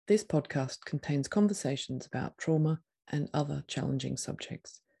This podcast contains conversations about trauma and other challenging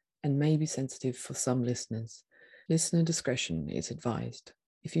subjects and may be sensitive for some listeners. Listener discretion is advised.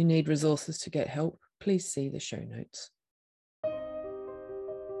 If you need resources to get help, please see the show notes.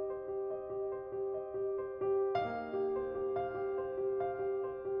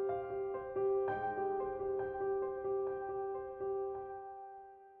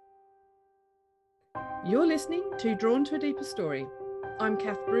 You're listening to Drawn to a Deeper Story. I'm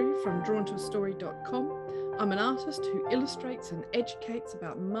Kath Brew from drawntoastory.com. I'm an artist who illustrates and educates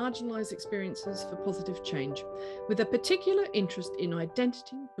about marginalised experiences for positive change, with a particular interest in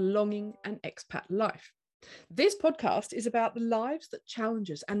identity, belonging, and expat life. This podcast is about the lives that challenge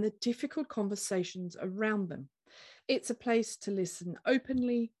us and the difficult conversations around them. It's a place to listen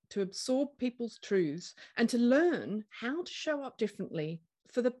openly, to absorb people's truths, and to learn how to show up differently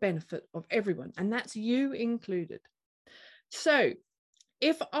for the benefit of everyone, and that's you included. So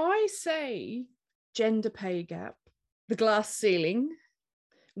if I say gender pay gap, the glass ceiling,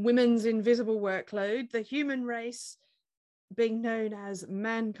 women's invisible workload, the human race being known as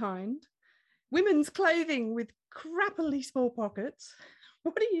mankind, women's clothing with crappily small pockets,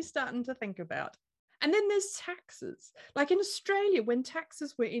 what are you starting to think about? And then there's taxes. Like in Australia, when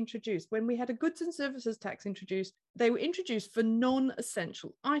taxes were introduced, when we had a goods and services tax introduced, they were introduced for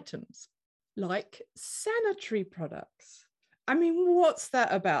non-essential items, like sanitary products. I mean, what's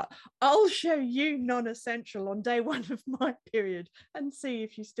that about? I'll show you non-essential on day one of my period and see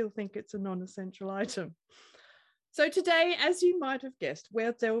if you still think it's a non-essential item. So today, as you might have guessed,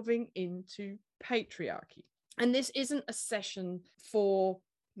 we're delving into patriarchy. And this isn't a session for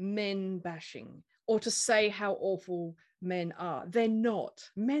men bashing or to say how awful men are. They're not.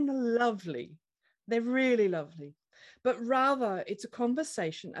 Men are lovely. They're really lovely. But rather, it's a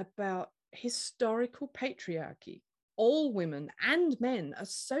conversation about historical patriarchy. All women and men are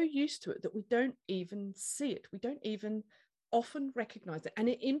so used to it that we don't even see it. We don't even often recognize it, and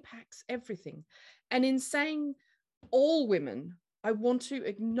it impacts everything. And in saying all women, I want to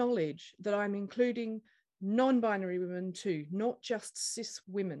acknowledge that I'm including non-binary women too, not just cis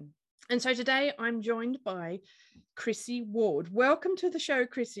women. And so today I'm joined by Chrissy Ward. Welcome to the show,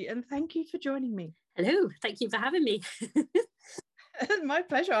 Chrissy, and thank you for joining me. Hello, thank you for having me. My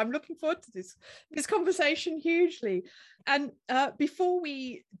pleasure. I'm looking forward to this conversation hugely. And before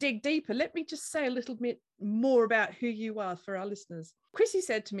we dig deeper, let me just say a little bit more about who you are for our listeners. Chrissy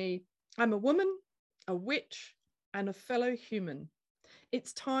said to me, I'm a woman, a witch, and a fellow human.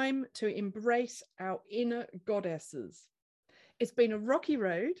 It's time to embrace our inner goddesses. It's been a rocky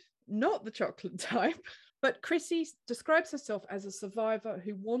road, not the chocolate type, but Chrissy describes herself as a survivor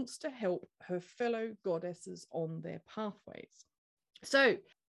who wants to help her fellow goddesses on their pathways. So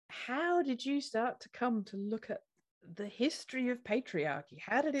how did you start to come to look at the history of patriarchy?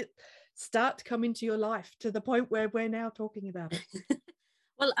 How did it start to come into your life to the point where we're now talking about it?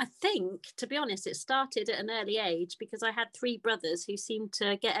 Well, I think, to be honest, it started at an early age because I had three brothers who seemed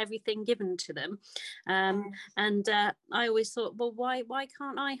to get everything given to them. And I always thought, well, why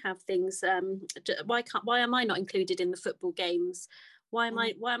can't I have things? Why am I not included in the football games? Why am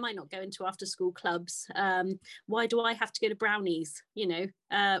I not going to after school clubs? Why do I have to go to brownies? When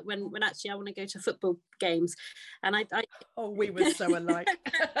actually I want to go to football games? And I we were so alike.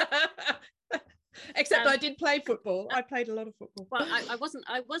 Except I did play football. I played a lot of football. Well, I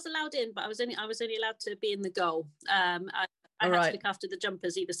was allowed in, but I was only allowed to be in the goal. I had to look after the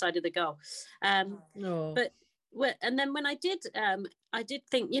jumpers either side of the goal. But and then when I did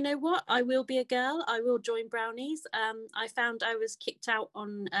think, you know what, I will be a girl. I will join brownies. I found I was kicked out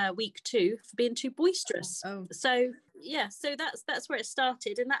on week 2 for being too boisterous. So that's where it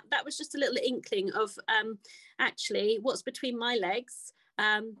started, and that was just a little inkling of actually what's between my legs.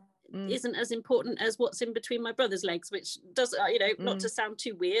 Isn't as important as what's in between my brother's legs, which does, not to sound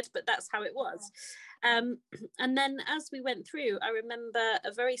too weird, but that's how it was. And then as we went through, I remember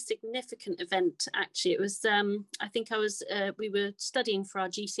a very significant event. Actually, it was, I think we were studying for our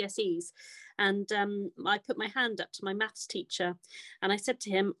GCSEs, and I put my hand up to my maths teacher and I said to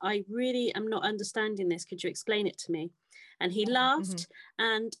him, I really am not understanding this. Could you explain it to me? And he laughed,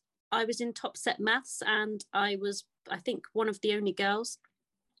 and I was in top set maths, and I was, I think, one of the only girls.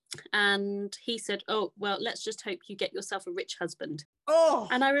 And he said, oh, well, let's just hope you get yourself a rich husband.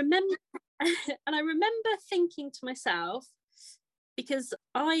 And I remember thinking to myself, because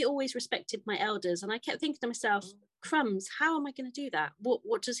I always respected my elders, and I kept thinking to myself, crumbs, how am I going to do that?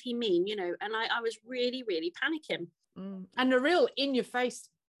 What does he mean? And I was really, really panicking. And a real in your face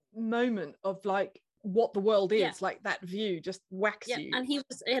moment of like what the world is, like that view just whacks you. And he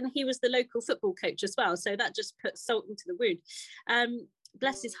was the local football coach as well, so that just put salt into the wound.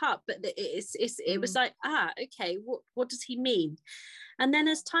 bless his heart, but it was like, okay, what does he mean? And then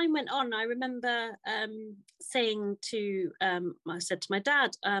as time went on, I remember saying to, I said to my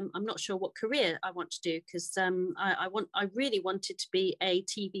dad, I'm not sure what career I want to do, because I really wanted to be a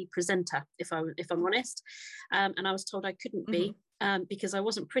TV presenter, if I'm honest. And I was told I couldn't be. Because I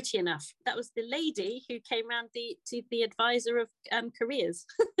wasn't pretty enough. That was the lady who came around to the advisor of careers.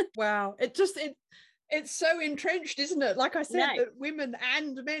 Wow. It's so entrenched, isn't it? Like I said, that women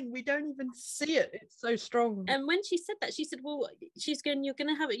and men, we don't even see it. It's so strong. And when she said that, she said, well, you're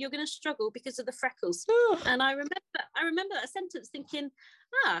going to struggle because of the freckles. And I remember that sentence thinking,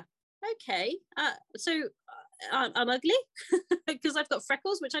 okay, so I'm ugly because I've got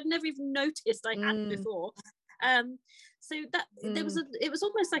freckles, which I'd never even noticed I had before. So that it was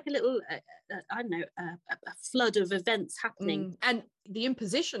almost like a little I don't know, a flood of events happening, and the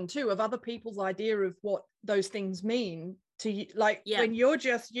imposition too of other people's idea of what those things mean to you, like when you're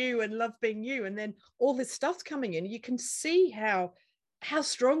just you and love being you, and then all this stuff's coming in. You can see how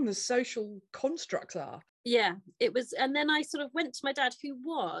strong the social constructs are. Yeah, it was. And then I sort of went to my dad, who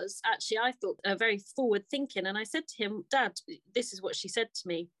was actually, I thought, very forward thinking. And I said to him, Dad, this is what she said to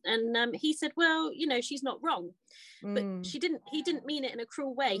me. And he said, well, she's not wrong. But he didn't mean it in a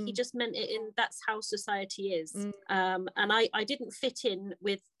cruel way. He just meant it in, that's how society is. And I didn't fit in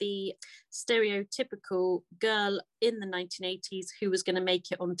with the stereotypical girl in the 1980s who was going to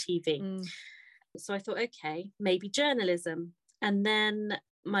make it on TV. So I thought, okay, maybe journalism. And then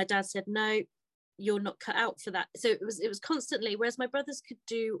my dad said, no, you're not cut out for that. So it was constantly, whereas my brothers could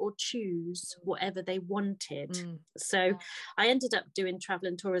do or choose whatever they wanted. So I ended up doing travel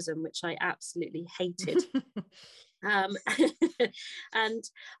and tourism, which I absolutely hated. And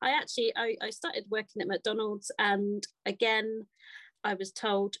I started working at McDonald's, and again I was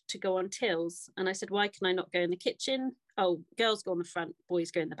told to go on tills, and I said, why can I not go in the kitchen? Oh, girls go on the front,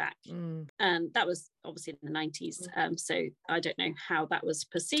 boys go in the back. And that was obviously in the 90s. So I don't know how that was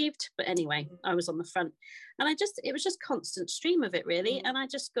perceived, but anyway, I was on the front, and it was just constant stream of it, really. And I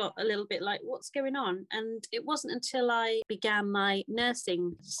just got a little bit like, what's going on? And it wasn't until I began my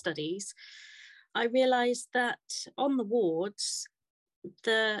nursing studies, I realized that on the wards,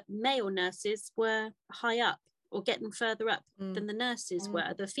 the male nurses were high up, or getting further up than the nurses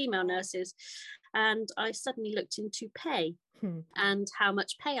were, the female nurses. And I suddenly looked into pay and how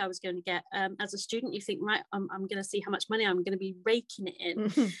much pay I was going to get. As a student, you think, right, I'm going to see how much money I'm going to be raking it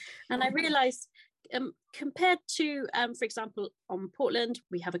in. And I realized, compared to, for example, on Portland,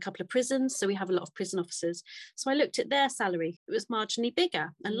 we have a couple of prisons, so we have a lot of prison officers. So I looked at their salary. It was marginally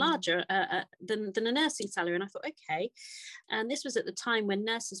bigger and larger than a nursing salary. And I thought, okay. And this was at the time when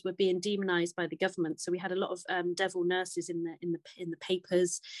nurses were being demonized by the government. So we had a lot of devil nurses in the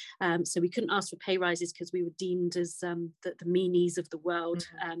papers. So we couldn't ask for pay rises because we were deemed as the meanies of the world,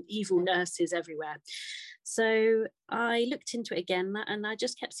 evil nurses everywhere. So I looked into it again, and I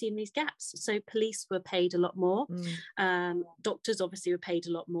just kept seeing these gaps. So police were paid a lot more. Doctors obviously were paid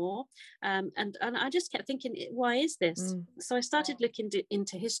a lot more. And I just kept thinking, why is this? So I started looking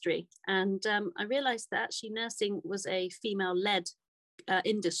into history, and I realized that actually nursing was a female-led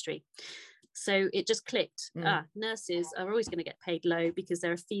industry. So it just clicked. Nurses are always going to get paid low because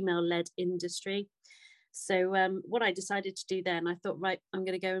they're a female-led industry. So what I decided to do then, I thought, right, I'm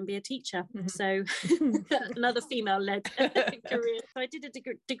going to go and be a teacher. So another female-led career. So I did a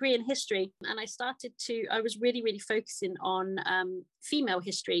degree in history, and I was really, really focusing on female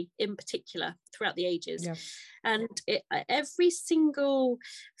history in particular throughout the ages. And every single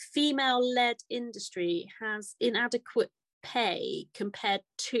female-led industry has inadequate pay compared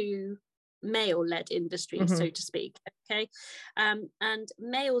to male-led industry, so to speak. Okay. And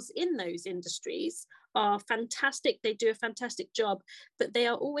males in those industries are fantastic. They do a fantastic job, but they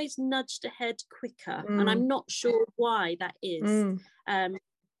are always nudged ahead quicker. And I'm not sure why that is.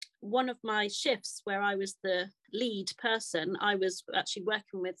 One of my shifts where I was the lead person, I was actually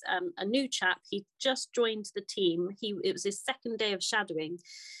working with a new chap. He just joined the team. It was his second day of shadowing.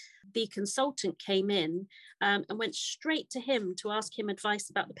 The consultant came in and went straight to him to ask him advice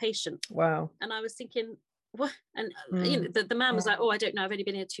about the patient. Wow. And I was thinking, what? And the man was like, oh, I don't know, I've only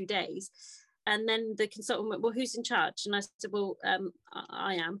been here 2 days. And then the consultant went, well, who's in charge? And I said, well,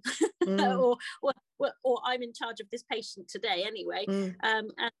 I am. or I'm in charge of this patient today anyway.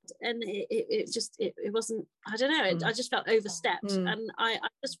 And it wasn't, I don't know, I just felt overstepped. And I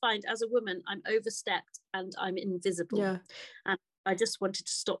just find, as a woman, I'm overstepped and I'm invisible. And I just wanted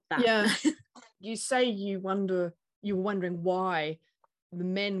to stop that. You say you were wondering why the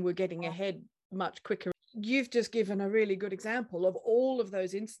men were getting ahead much quicker. You've just given a really good example of all of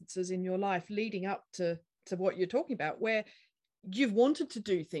those instances in your life leading up to what you're talking about, where you've wanted to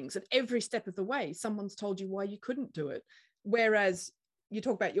do things, and every step of the way someone's told you why you couldn't do it. Whereas you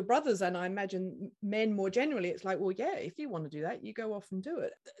talk about your brothers, and I imagine men more generally, it's like, well, yeah, if you want to do that, you go off and do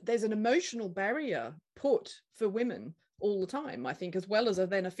it. There's an emotional barrier put for women all the time, I think, as well as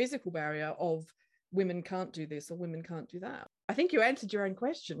then a physical barrier of women can't do this or women can't do that. I think you answered your own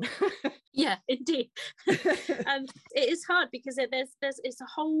question. Yeah, indeed. It is hard because it's a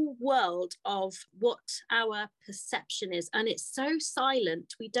whole world of what our perception is, and it's so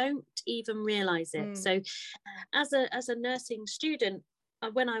silent we don't even realize it. So as a nursing student,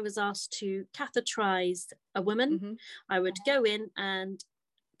 when I was asked to catheterize a woman, I would go in and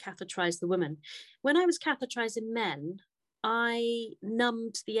catheterize the woman. When I was catheterizing men, I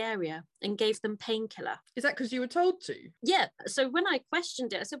numbed the area and gave them painkiller. Is that because you were told to? Yeah. So when I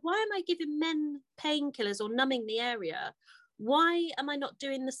questioned it, I said, why am I giving men painkillers or numbing the area? Why am I not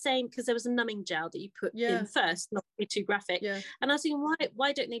doing the same? Because there was a numbing gel that you put in first, not to be too graphic. Yeah. And I was thinking,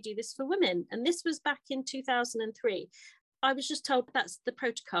 why don't they do this for women? And this was back in 2003. I was just told that's the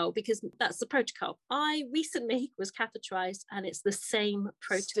protocol because that's the protocol. I recently was catheterized and it's the same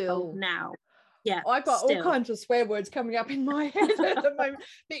protocol now. Yeah, I've got all kinds of swear words coming up in my head at the moment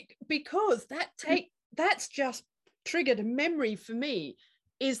because that's just triggered a memory for me.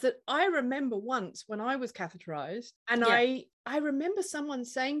 Is that I remember once when I was catheterized, and I remember someone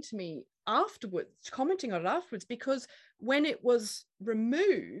saying to me afterwards, commenting on it afterwards, because when it was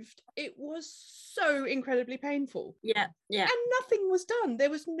removed, it was so incredibly painful. Yeah. And nothing was done.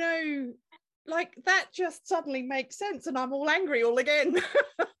 There was no, like, that just suddenly makes sense, and I'm all angry all again.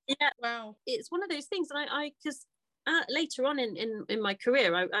 Yeah. Wow. It's one of those things, and I because later on in my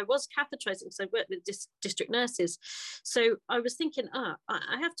career, I was catheterizing because I worked with district nurses. So I was thinking, I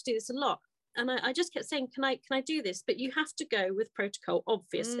have to do this a lot. And I just kept saying, can I do this? But you have to go with protocol,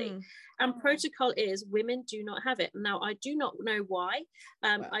 obviously. And protocol is women do not have it. Now, I do not know why.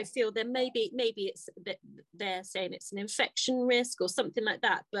 Wow. I feel there maybe it's that they're saying it's an infection risk or something like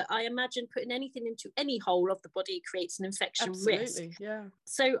that. But I imagine putting anything into any hole of the body creates an infection risk. Yeah.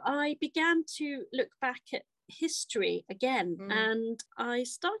 So I began to look back at history again, and I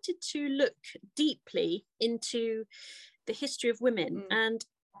started to look deeply into the history of women. And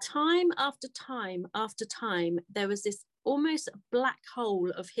time after time after time, there was this almost black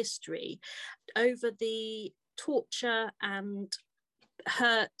hole of history over the torture and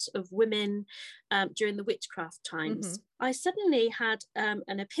hurt of women during the witchcraft times. I suddenly had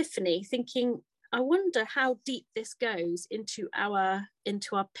an epiphany, thinking, I wonder how deep this goes into our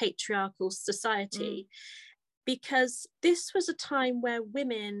patriarchal society, because this was a time where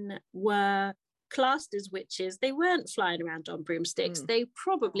women were classed as witches. They weren't flying around on broomsticks. They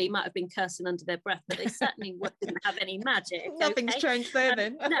probably might have been cursing under their breath, but they certainly didn't have any magic. Nothing's changed there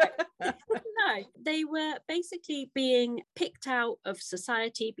then. No, they were basically being picked out of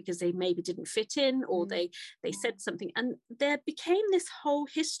society because they maybe didn't fit in, or they said something, and there became this whole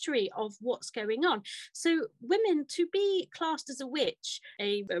history of what's going on. So women, to be classed as a witch,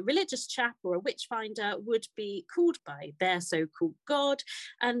 a religious chap or a witch finder would be called by their so-called god,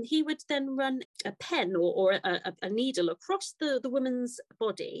 and he would then run a pen or a needle across the woman's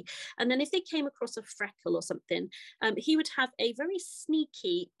body, and then if they came across a freckle or something, he would have a very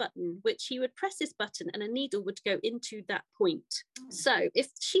sneaky button which he would press this button and a needle would go into that point. So if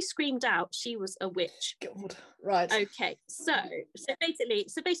she screamed out, she was a witch. God. Right. Okay. So basically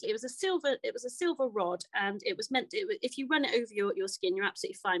it was a silver rod, and it was meant if you run it over your skin, you're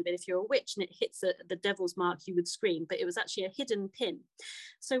absolutely fine. But if you're a witch and it hits the devil's mark, you would scream. But it was actually a hidden pin.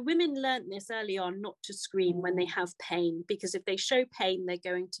 So women learned this early on, not to scream when they have pain, because if they show pain, they're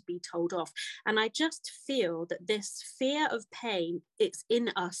going to be told off. And I just feel that this fear of pain, it's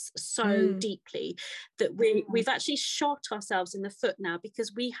in us so deeply that we've actually shot ourselves in the foot now,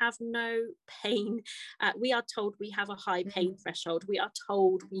 because we have no pain. We are told we have a high pain threshold. We are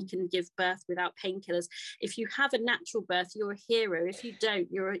told we can give birth without painkillers. If you have a natural birth, you're a hero. If you don't,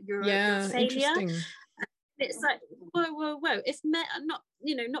 you're a failure. It's like, whoa. If not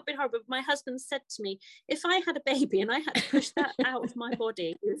been horrible, but my husband said to me, if I had a baby and I had to push that out of my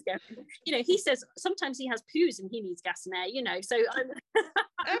body, he was going, he says sometimes he has poos and he needs gas and air, so I'm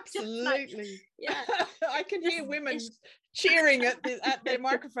absolutely. Yeah. I can hear women cheering at their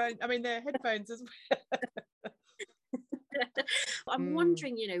microphone, their headphones as well. I'm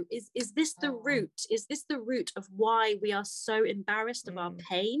wondering, is this the root? Is this the root of why we are so embarrassed of our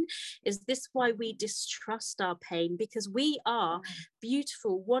pain? Is this why we distrust our pain? Because we are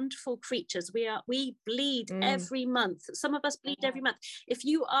beautiful, wonderful creatures. We bleed every month. Some of us bleed every month. If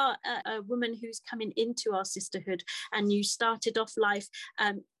you are a woman who's coming into our sisterhood and you started off life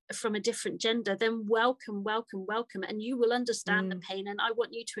from a different gender, then welcome, and you will understand the pain, and I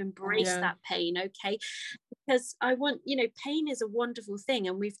want you to embrace that pain, okay? Because I want, pain is a wonderful thing,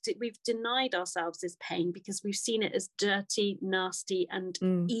 and we've denied ourselves this pain because we've seen it as dirty, nasty, and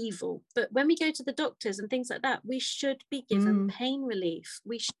evil. But when we go to the doctors and things like that, we should be given pain relief.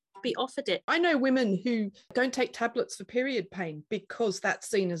 We should be offered it. I know women who don't take tablets for period pain because that's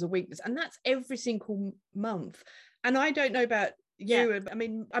seen as a weakness, and that's every single month. And I don't know about you. I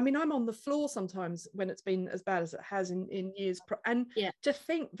mean, I'm on the floor sometimes when it's been as bad as it has in years. And to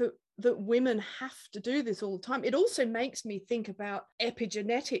think that women have to do this all the time, it also makes me think about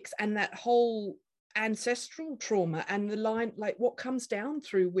epigenetics and that whole ancestral trauma and the line, like what comes down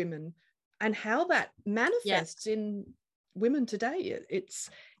through women and how that manifests in women today.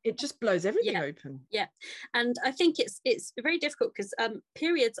 It just blows everything open. And I think it's very difficult because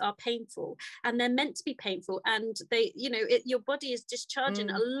periods are painful, and they're meant to be painful, and they, your body is discharging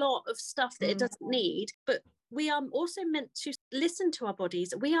a lot of stuff that it doesn't need. But we are also meant to listen to our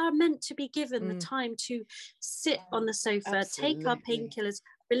bodies. We are meant to be given the time to sit on the sofa, take our painkillers,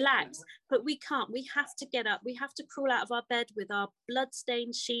 relax, but we can't. We have to get up. We have to crawl out of our bed with our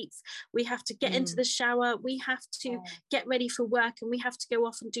blood-stained sheets. We have to get into the shower. We have to get ready for work, and we have to go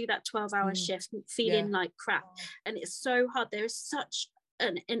off and do that 12-hour shift feeling like crap. And it's so hard. There is such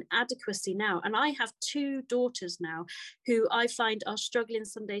an inadequacy now, and I have 2 daughters now who I find are struggling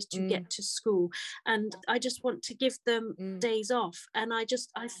some days to get to school, and I just want to give them days off, and I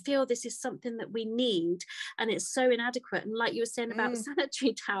feel this is something that we need, and it's so inadequate. And like you were saying about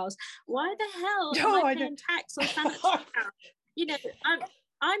sanitary towels, why the hell am I paying tax on sanitary towels?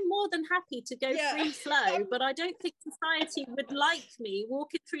 I'm more than happy to go free flow, but I don't think society would like me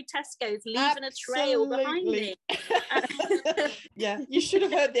walking through Tesco's, leaving a trail behind me. You should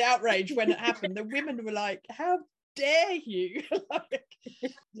have heard the outrage when it happened. The women were like, how dare you?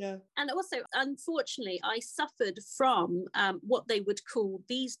 And also, unfortunately, I suffered from what they would call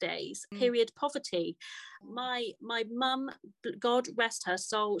these days period poverty. My mum, God rest her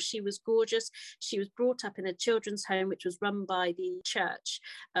soul, she was gorgeous. She was brought up in a children's home which was run by the Church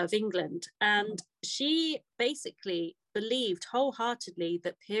of England, and she basically believed wholeheartedly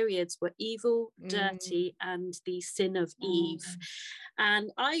that periods were evil, dirty, and the sin of Eve. And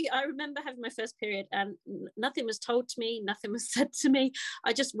I remember having my first period, and nothing was told to me, nothing was said to me.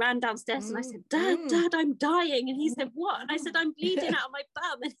 I just ran downstairs and I said, Dad, I'm dying. And he said, what? And I said, I'm bleeding out of my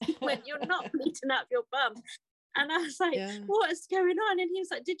bum. And he went, you're not bleeding out of your bum. And I was like, what is going on? And he was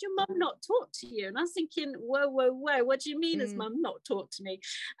like, did your mum not talk to you? And I was thinking, whoa, what do you mean has mum not talked to me?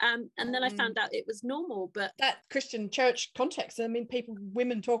 And then I found out it was normal. But that Christian church context, I mean,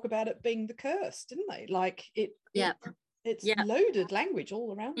 women talk about it being the curse, didn't they? Like it's loaded language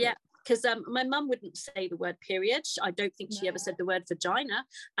all around it. Because my mum wouldn't say the word period. I don't think she ever said the word vagina.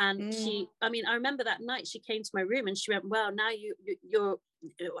 And I remember that night she came to my room and she went, well, now you're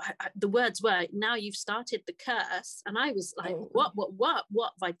the words were, now you've started the curse. And I was like, what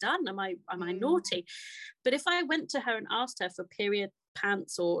have I done? Am I naughty? But if I went to her and asked her for period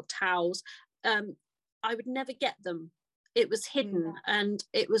pants or towels, I would never get them. It was hidden and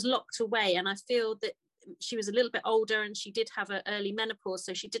it was locked away. And I feel that she was a little bit older and she did have an early menopause,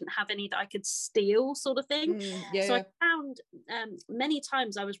 so she didn't have any that I could steal, sort of thing. So I found many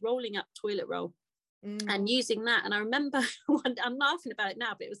times I was rolling up toilet roll and using that, and I remember I'm laughing about it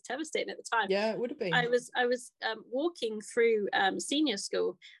now, but it was devastating at the time. It would have been. I was walking through senior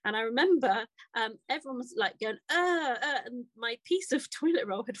school, and I remember everyone was like going and my piece of toilet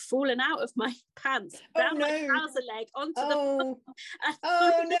roll had fallen out of my pants down my trouser leg onto the floor.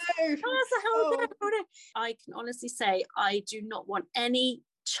 I can honestly say I do not want any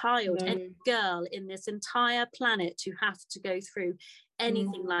child, any girl in this entire planet to have to go through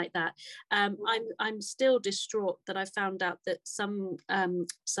anything like that. I'm still distraught that I found out that some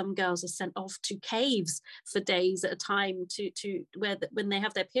girls are sent off to caves for days at a time to where when they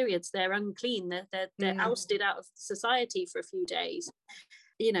have their periods they're unclean, they're ousted out of society for a few days.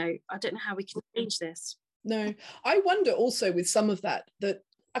 I don't know how we can change this. No, I wonder also with some of that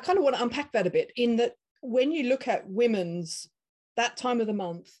I kind of want to unpack that a bit, in that when you look at women's that time of the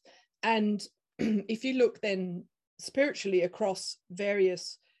month, and if you look then spiritually across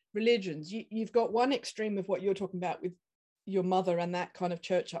various religions, you've got one extreme of what you're talking about with your mother and that kind of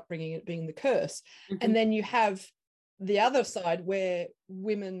church upbringing, it being the curse, and then you have the other side where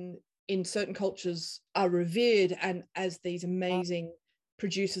women in certain cultures are revered and as these amazing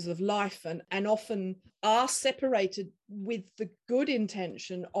producers of life, and often are separated with the good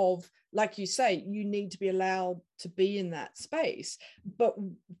intention of, like you say, you need to be allowed to be in that space. But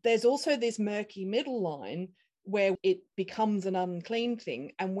there's also this murky middle line where it becomes an unclean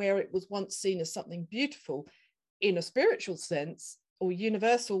thing, and where it was once seen as something beautiful in a spiritual sense or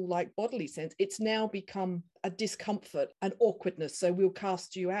universal, like bodily sense, it's now become a discomfort and awkwardness. So we'll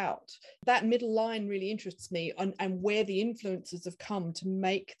cast you out. That middle line really interests me, and where the influences have come to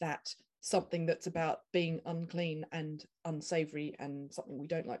make that something that's about being unclean and unsavory and something we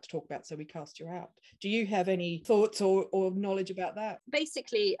don't like to talk about, so we cast you out. Do you have any thoughts or knowledge about that?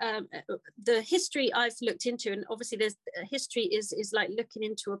 Basically, the history I've looked into, and obviously there's history is like looking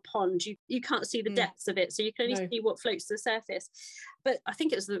into a pond. You can't see the depths of it, so you can only see what floats to the surface. But I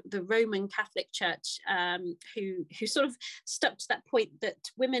think it was the Roman Catholic Church who sort of stuck to that point that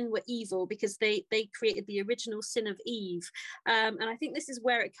women were evil because they created the original sin of Eve, and I think this is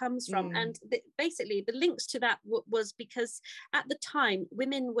where it comes from. And basically the links to that was because at the time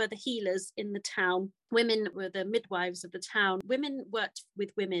women were the healers in the town. Women were the midwives of the town. Women worked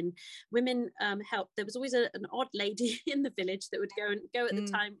with women. Women helped. There was always an odd lady in the village that would go at the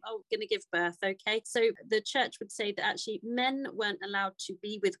time, oh, going to give birth, okay? So the church would say that actually men weren't allowed to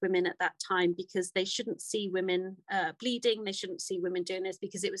be with women at that time because they shouldn't see women bleeding. They shouldn't see women doing this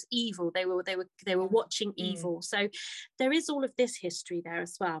because it was evil. They were watching evil. So there is all of this history there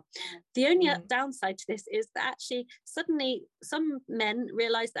as well. The only downside to this is that actually suddenly some men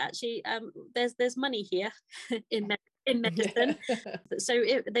realize that actually there's money here in medicine. So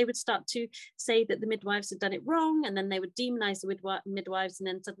they would start to say that the midwives had done it wrong, and then they would demonize the midwives, and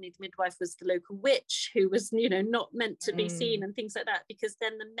then suddenly the midwife was the local witch who was not meant to be seen, and things like that, because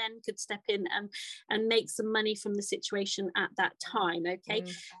then the men could step in and make some money from the situation at that time. Okay.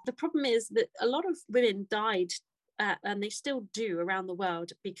 The problem is that a lot of women died and they still do around the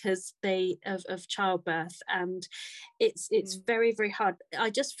world because of childbirth, and it's very, very hard. I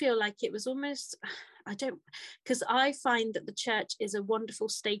just feel like it was almost, because I find that the church is a wonderful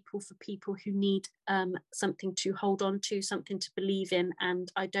staple for people who need something to hold on to, something to believe in,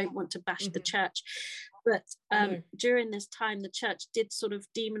 and I don't want to bash the church. But during this time, the church did sort of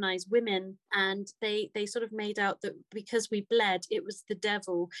demonize women, and they sort of made out that because we bled, it was the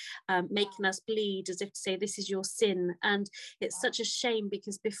devil making us bleed, as if to say, this is your sin. And it's such a shame,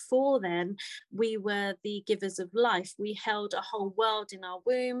 because before then, we were the givers of life. We held a whole world in our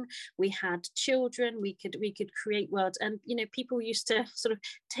womb. We had children. We could create worlds. And, people used to sort of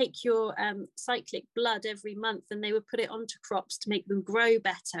take your cyclic blood every month, and they would put it onto crops to make them grow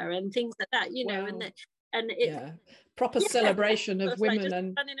better and things like that, wow. Proper celebration of women, right,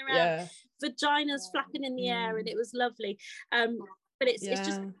 and running around, vaginas flapping in the air, and it was lovely. But it's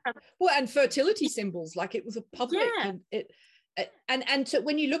just and fertility symbols, like it was a public, and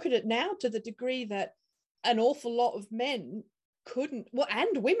when you look at it now, to the degree that an awful lot of men couldn't,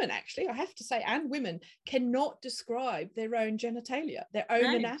 and women, actually, I have to say, and women cannot describe their own genitalia, their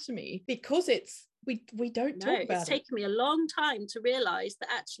own anatomy, because we don't talk about it. It's taken me a long time to realize that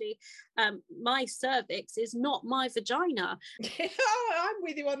actually my cervix is not my vagina. I'm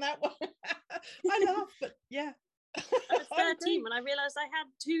with you on that one. I laugh, but yeah. I was 13 when I realized I had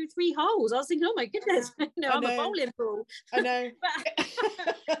 2-3 holes. I was thinking, oh my goodness, I'm a bowling ball. I know.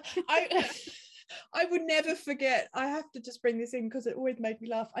 I would never forget, I have to just bring this in because it always made me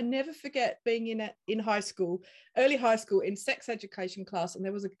laugh. I never forget being in high school, early high school, in sex education class, and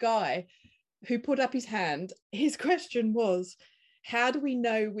there was a guy who put up his hand. His question was, how do we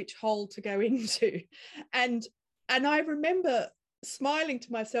know which hole to go into? And I remember smiling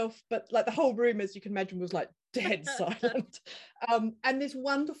to myself, but like the whole room, as you can imagine, was like dead silent. And this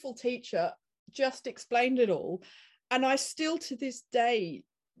wonderful teacher just explained it all. And I still, to this day,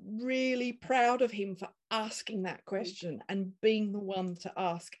 really proud of him for asking that question and being the one to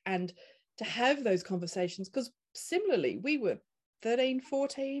ask and to have those conversations, because similarly, we were 13,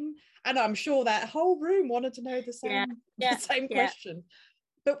 14, and I'm sure that whole room wanted to know the same question.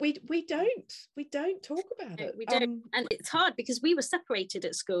 But we don't talk about it. We don't. And it's hard because we were separated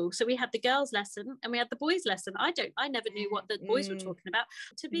at school. So we had the girls' lesson and we had the boys' lesson. I never knew what the boys were talking about.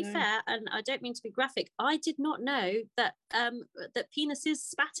 To be fair, and I don't mean to be graphic, I did not know that that penises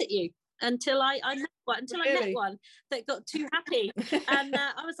spat at you until I met one that got too happy. And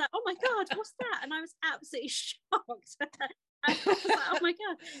I was like, oh my God, what's that? And I was absolutely shocked. I was like, oh my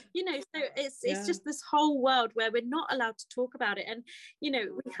God, so it's just this whole world where we're not allowed to talk about it. And,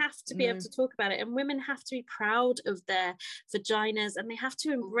 we have to be able to talk about it, and women have to be proud of their vaginas, and they have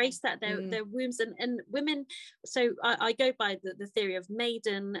to embrace that, their wombs, and women. So I go by the theory of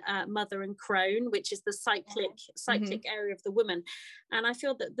maiden, mother, and crone, which is the cyclic area of the woman. And I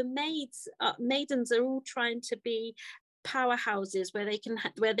feel that the maidens are all trying to be powerhouses where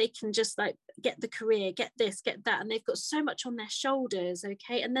they can just like get the career, get this, get that, and they've got so much on their shoulders.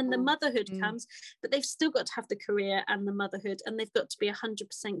 Okay, and then the motherhood comes, but they've still got to have the career and the motherhood, and they've got to be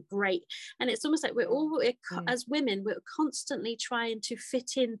 100% great. And it's almost like as women, we're constantly trying to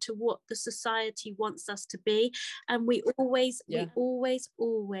fit into what the society wants us to be, and we always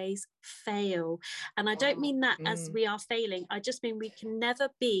fail. And I don't mean that as we are failing, I just mean we can never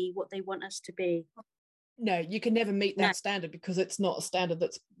be what they want us to be. No, you can never meet that standard, because it's not a standard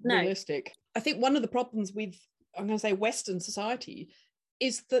that's realistic. I think one of the problems with, I'm going to say, Western society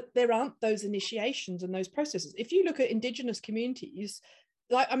is that there aren't those initiations and those processes. If you look at Indigenous communities,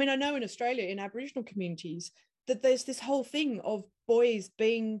 like, I mean, I know in Australia, in Aboriginal communities, that there's this whole thing of boys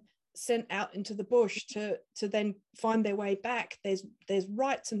being sent out into the bush to then find their way back. There's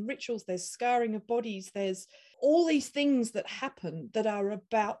rites and rituals, there's scarring of bodies, there's all these things that happen that are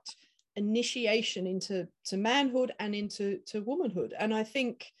about initiation into manhood and into womanhood. And I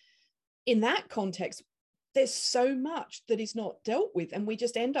think in that context, there's so much that is not dealt with, and we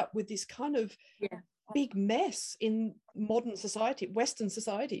just end up with this kind of big mess in modern society, Western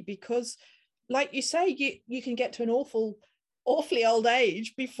society, because like you say, you can get to an awfully old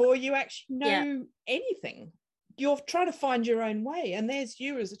age before you actually know anything. You're trying to find your own way, and there's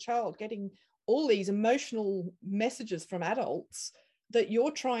you as a child getting all these emotional messages from adults that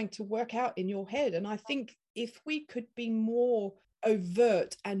you're trying to work out in your head. And I think if we could be more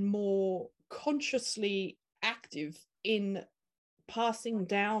overt and more consciously active in passing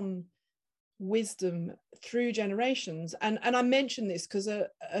down wisdom through generations, and I mention this because a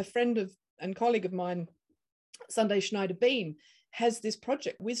friend of and colleague of mine, Sunday Schneider Beam, has this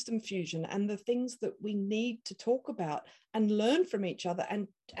project, Wisdom Fusion, and the things that we need to talk about and learn from each other.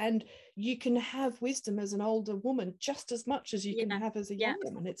 And you can have wisdom as an older woman just as much as you can have as a young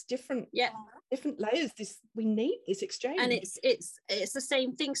woman. It's different layers. We need this exchange, and it's the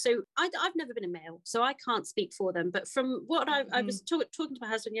same thing. So I've never been a male, so I can't speak for them, but from what I was talking to my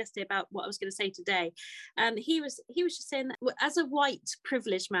husband yesterday about what I was going to say today, and he was just saying that as a white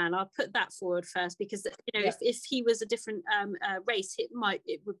privileged man, I'll put that forward first, because if he was a different race, it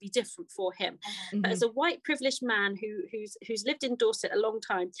would be different for him. But as a white privileged man who's lived in Dorset a long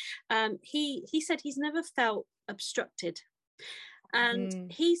time, he said he's never felt obstructed.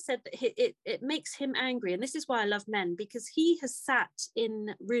 And he said that it makes him angry. And this is why I love men, because he has sat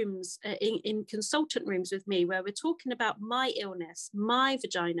in rooms, in consultant rooms with me, where we're talking about my illness, my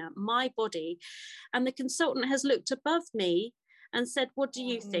vagina, my body. And the consultant has looked above me and said, what do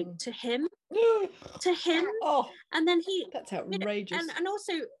you think? To him? To him? Oh, and then that's outrageous. And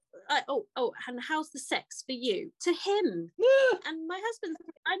also, and how's the sex for you? To him. And my husband,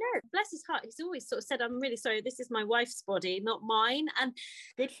 I know, bless his heart, he's always sort of said, I'm really sorry, this is my wife's body, not mine. And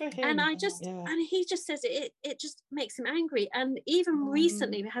good for him. And and he just says it just makes him angry. And even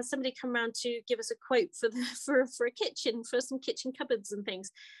recently we had somebody come around to give us a quote for a kitchen, for some kitchen cupboards and things.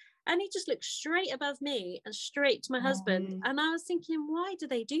 And he just looked straight above me and straight to my husband. And I was thinking, why do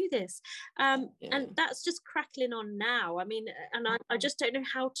they do this? And that's just crackling on now. I mean, and I just don't know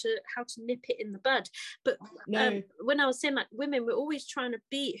how to nip it in the bud. But when I was saying, like, women, we're always trying to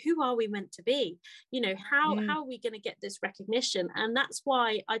be, who are we meant to be? How are we going to get this recognition? And that's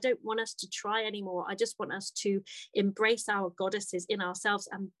why I don't want us to try anymore. I just want us to embrace our goddesses in ourselves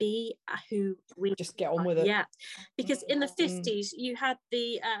and be who we just get on with it. Yeah, because in the 50s you had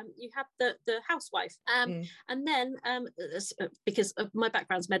the housewife, and then because of my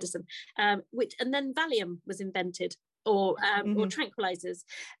background's medicine, and then Valium was invented, or tranquilizers,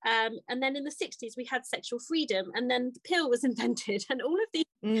 and then in the 60s we had sexual freedom, and then the pill was invented, and all of these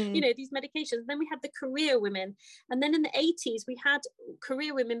these medications. Then we had the career women, and then in the 80s we had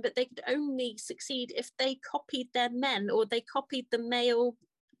career women, but they could only succeed if they copied their men, or they copied the male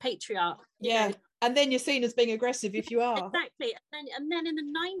patriarch. And then you're seen as being aggressive if you are. Exactly. And then in the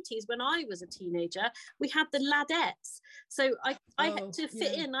 90s, when I was a teenager, we had the ladettes. So I had to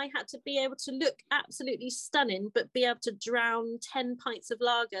fit in. I had to be able to look absolutely stunning, but be able to drown 10 pints of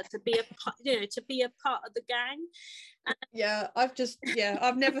lager to be a part of the gang.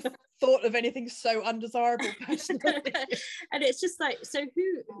 I've never thought of anything so undesirable personally. And it's just like, so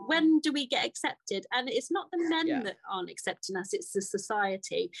when do we get accepted? And it's not the men that aren't accepting us, it's the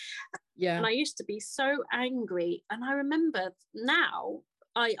society. And I used to be so angry, and I remember now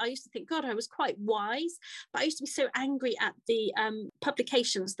I used to think, God, I was quite wise, but I used to be so angry at the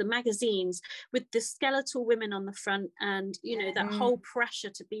publications, the magazines, with the skeletal women on the front, and that whole pressure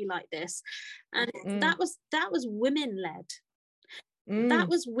to be like this. And that was women led. that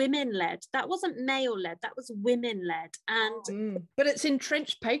was women-led. That wasn't male-led. That was women-led. And but it's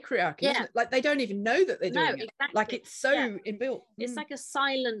entrenched patriarchy, isn't it? Like they don't even know that they're doing it. Exactly. Like it's so inbuilt. It's like a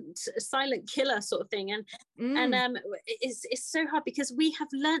silent killer sort of thing. And it's so hard because we have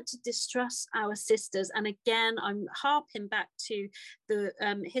learned to distrust our sisters. And again, I'm harping back to the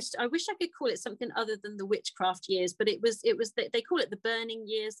history. I wish I could call it something other than the witchcraft years, but it was they call it the burning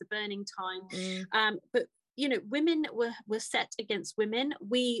years, the burning time. But you know, women were set against women.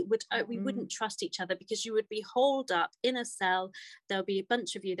 We wouldn't trust each other because you would be holed up in a cell. There'll be a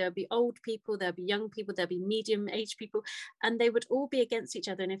bunch of you. There'll be old people, there'll be young people, there'll be medium-aged people, and they would all be against each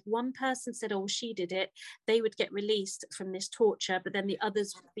other. And if one person said, "Oh, she did it," they would get released from this torture, but then the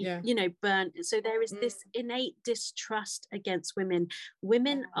others would be, you know, burnt. So there is this innate distrust against women.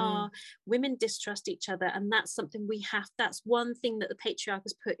 Women distrust each other, and that's something that's one thing that the patriarch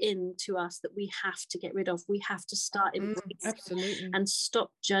has put into us that we have to get rid of. We have to start absolutely and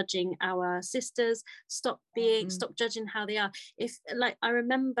stop judging our sisters, stop judging how they are. If, like, I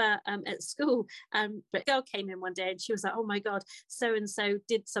remember at school, a girl came in one day and she was like, "Oh my God, so and so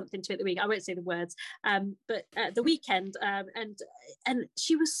did something to it the week." I won't say the words, but the weekend, and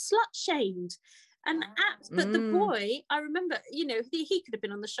she was slut shamed. But the boy, I remember, you know, he could have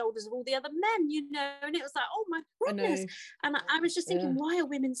been on the shoulders of all the other men, you know, and it was like, oh my goodness. And I was just thinking, why are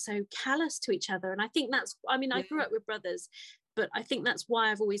women so callous to each other? And I think that's, I mean, I grew up with brothers, but I think that's why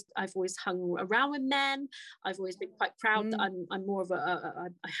I've always hung around with men. I've always been quite proud that I'm more of I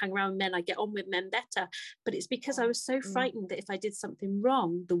hang around with men, I get on with men better. But it's because I was so frightened that if I did something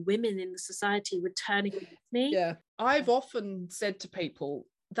wrong, the women in the society would turn against me. Yeah, I've often said to people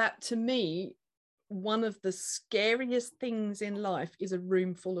that, to me, one of the scariest things in life is a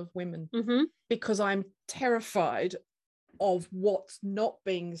room full of women, because I'm terrified of what's not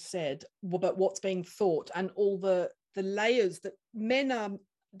being said, but what's being thought, and all the layers that men are.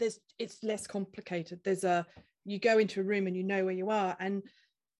 It's less complicated. You go into a room and you know where you are, and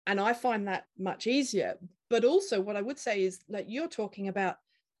I find that much easier. But also what I would say is, like, you're talking about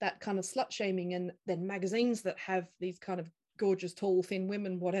that kind of slut shaming, and then magazines that have these kind of gorgeous, tall, thin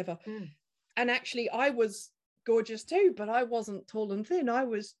women, whatever. And actually, I was gorgeous too, but I wasn't tall and thin. I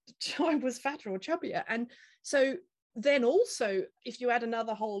was fatter or chubbier. And so then also, if you add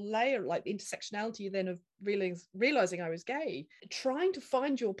another whole layer, like the intersectionality then of realizing I was gay, trying to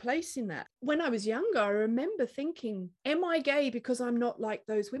find your place in that. When I was younger, I remember thinking, am I gay because I'm not like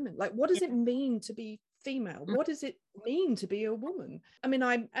those women? Like, what does it mean to be female? What does it mean to be a woman? I mean,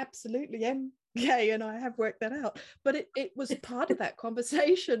 I absolutely am gay, and I have worked that out. But it was part of that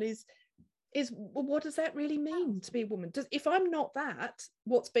conversation is what does that really mean to be a woman? If I'm not that,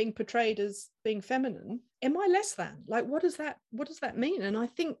 what's being portrayed as being feminine, am I less than? Like, what does that mean? And I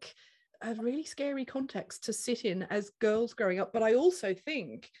think a really scary context to sit in as girls growing up. But I also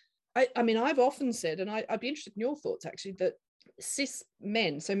think, I mean, I've often said, and I'd be interested in your thoughts actually, that cis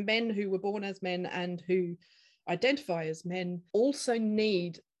men, so men who were born as men and who identify as men, also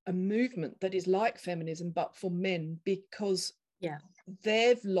need a movement that is like feminism, but for men, because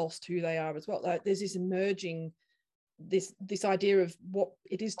they've lost who they are as well. Like, there's this emerging this idea of what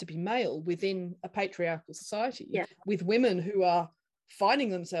it is to be male within a patriarchal society, with women who are finding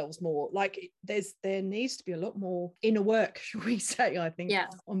themselves more. Like, there needs to be a lot more inner work, should we say, I think,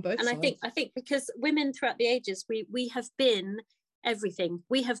 on both sides. I think because women throughout the ages, we have been everything.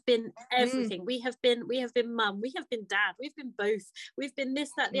 We have been everything. We have been mum, we have been dad, we've been both, we've been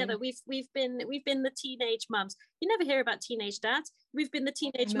this, that, the other. We've been the teenage mums. You never hear about teenage dads. We've been the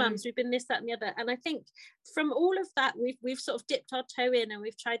teenage mums, we've been this, that, and the other. And I think from all of that, we've sort of dipped our toe in, and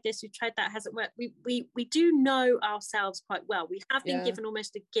we've tried this, we've tried that, hasn't worked. We do know ourselves quite well. We have been given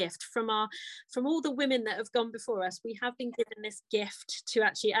almost a gift from all the women that have gone before us. We have been given this gift to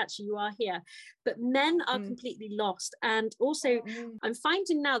actually you are here. But men are completely lost. And also I'm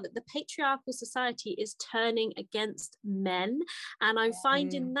finding now that the patriarchal society is turning against men, and I'm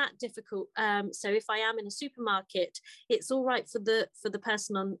finding that difficult. So if I am in a supermarket, it's all right for the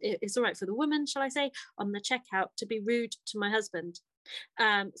person it's all right for the woman, shall I say, on the checkout to be rude to my husband.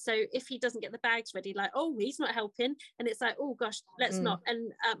 So if he doesn't get the bags ready, like, oh, he's not helping, and it's like, oh gosh, let's not.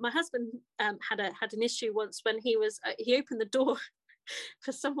 And my husband had an issue once when he opened the door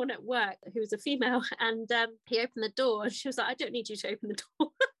for someone at work who was a female, and he opened the door, and she was like, I don't need you to open the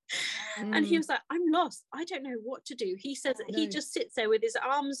door. And he was like, I'm lost, I don't know what to do. He says he just sits there with his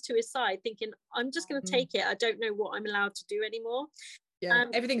arms to his side thinking, I'm just going to take it, I don't know what I'm allowed to do anymore.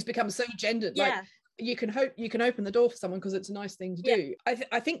 Everything's become so gendered. Like, you can open the door for someone because it's a nice thing to do.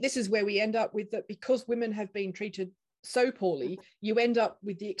 I think this is where we end up with that, because women have been treated so poorly. You end up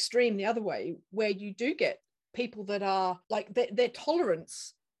with the extreme the other way, where you do get people that are like their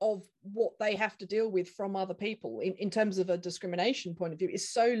tolerance of what they have to deal with from other people in terms of a discrimination point of view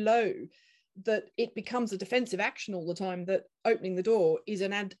is so low that it becomes a defensive action all the time, that opening the door is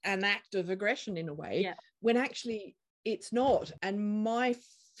an act of aggression in a way, when actually it's not. And my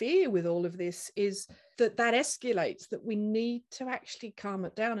fear with all of this is that escalates, that we need to actually calm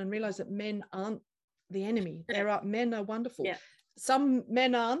it down and realize that men aren't the enemy. Men are wonderful. Some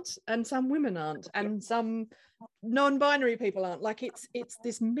men aren't, and some women aren't, and some non-binary people aren't. Like it's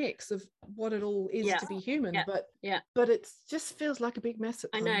this mix of what it all is to be human, but it just feels like a big mess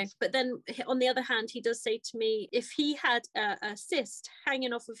at times. I know, but then on the other hand, he does say to me, if he had a cyst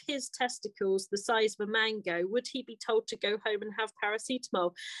hanging off of his testicles the size of a mango, would he be told to go home and have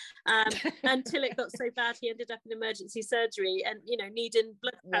paracetamol? Until it got so bad he ended up in emergency surgery and needing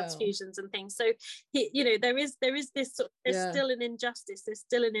blood transfusions and things. So there is this there's still an injustice, there's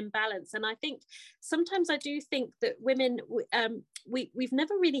still an imbalance. And I think sometimes I do think that women, we've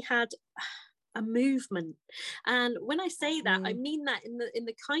never really had a movement. And when I say that, I mean that in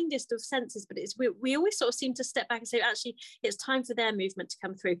the kindest of senses, but it's we always sort of seem to step back and say, actually, it's time for their movement to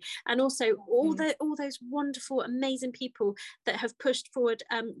come through. And also all those wonderful, amazing people that have pushed forward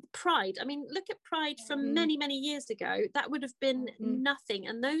Pride. I mean, look at Pride from many, many years ago. That would have been nothing.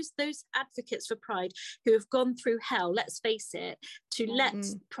 And those advocates for Pride who have gone through hell, let's face it, to let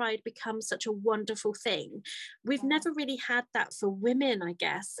Pride become such a wonderful thing. We've never really had that for women, I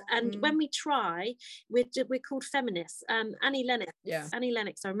guess. And when we try, we're called feminists. Annie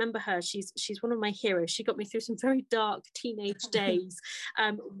Lennox, I remember her. She's one of my heroes. She got me through some very dark teenage days,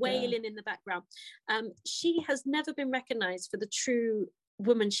 wailing in the background. She has never been recognized for the true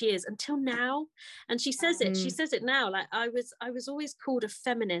woman she is until now, and she says it now, like I was always called a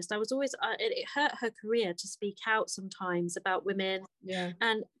feminist. I was always it hurt her career to speak out sometimes about women,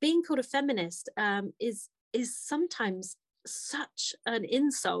 and being called a feminist is sometimes such an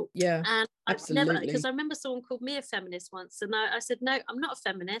insult. And absolutely. Never, because I remember someone called me a feminist once, and I said, no, I'm not a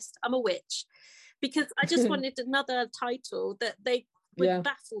feminist, I'm a witch, because I just wanted another title that they would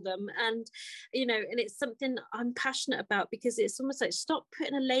baffle them. And and it's something I'm passionate about, because it's almost like, stop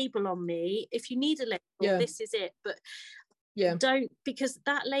putting a label on me. If you need a label, this is it, but don't, because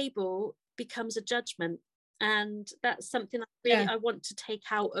that label becomes a judgment. And that's something I want to take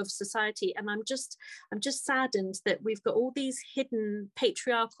out of society. And I'm just saddened that we've got all these hidden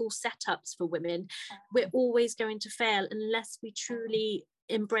patriarchal setups for women. We're always going to fail unless we truly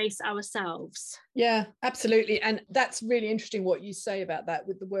embrace ourselves. Yeah, absolutely. And that's really interesting what you say about that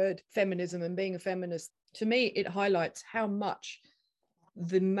with the word feminism and being a feminist. To me, it highlights how much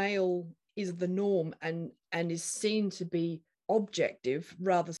the male is the norm and is seen to be objective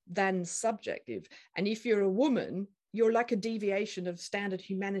rather than subjective. And if you're a woman, you're like a deviation of standard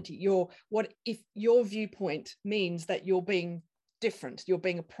humanity. If your viewpoint means that you're being different, you're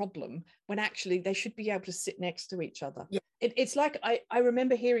being a problem, when actually they should be able to sit next to each other. It's like I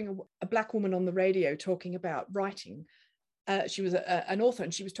remember hearing a black woman on the radio talking about writing. She was an author,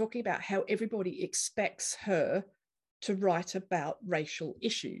 and she was talking about how everybody expects her to write about racial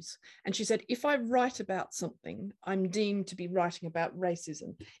issues. And she said, if I write about something, I'm deemed to be writing about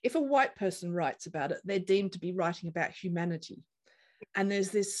racism. If a white person writes about it, they're deemed to be writing about humanity. And there's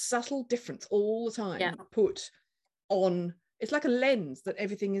this subtle difference all the time put on. It's like a lens that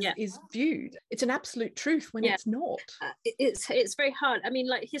everything is viewed. It's an absolute truth when it's not. It's very hard. I mean,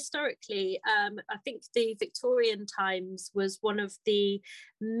 like historically, I think the Victorian times was one of the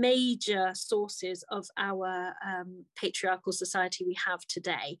major sources of our patriarchal society we have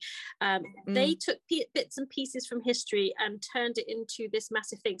today. They took bits and pieces from history and turned it into this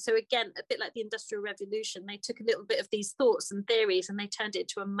massive thing. So again, a bit like the Industrial Revolution, they took a little bit of these thoughts and theories and they turned it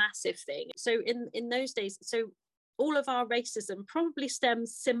into a massive thing. So in those days, all of our racism probably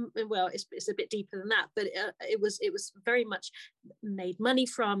stems it's a bit deeper than that, but it was very much made money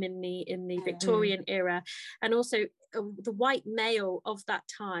from in the Victorian era. And also the white male of that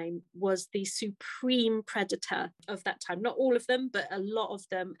time was the supreme predator of that time. Not all of them, but a lot of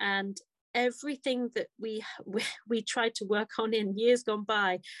them. And everything that we tried to work on in years gone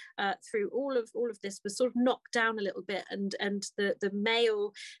by through all of this was sort of knocked down a little bit, and the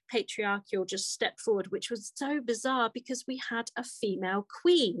male patriarchal just stepped forward, which was so bizarre because we had a female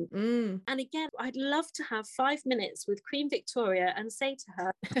queen. And again, I'd love to have 5 minutes with Queen Victoria and say to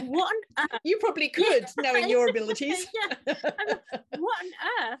her, what on earth? You probably could, knowing your abilities. What on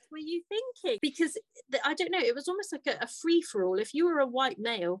earth were you thinking? Because I don't know, it was almost like a free-for-all. If you were a white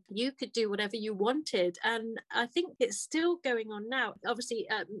male, you could do whatever you wanted. And I think it's still going on now. Obviously,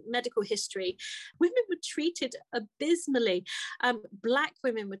 medical history, women were treated abysmally. Black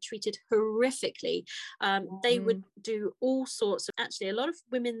women were treated horrifically. They would do all sorts of, actually, a lot of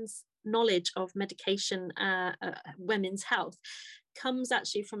women's knowledge of medication, women's health, comes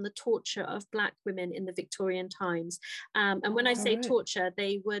actually from the torture of Black women in the Victorian times. And when I say torture,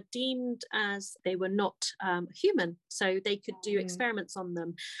 they were deemed as they were not human, so they could do experiments on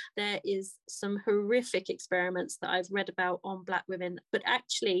them. There is some horrific experiments that I've read about on Black women, but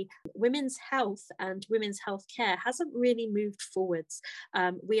actually women's health and women's health care hasn't really moved forwards.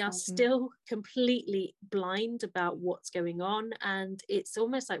 We are still completely blind about what's going on, and it's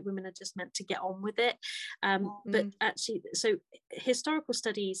almost like women are just meant to get on with it. But actually, so historical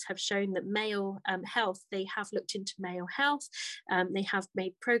studies have shown that male health, they have looked into male health, they have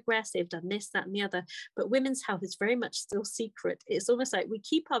made progress, they've done this, that and the other, but women's health is very much still secret. It's almost like we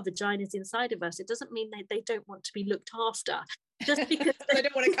keep our vaginas inside of us. It doesn't mean that they don't want to be looked after. Just because they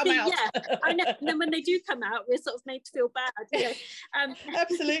don't want to come out. Yeah, I know. And then when they do come out, we're sort of made to feel bad. You know?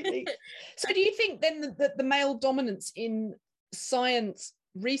 Absolutely. So do you think then that the male dominance in science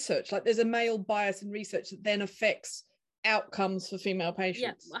research, like there's a male bias in research that then affects outcomes for female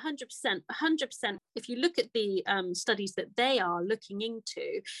patients? Yeah, 100%. If you look at the studies that they are looking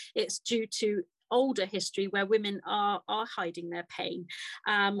into, it's due to older history where women are hiding their pain,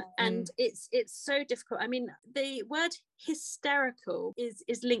 and it's so difficult. I mean, the word hysterical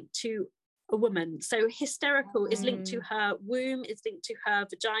is linked to a woman, so hysterical is linked to her womb, is linked to her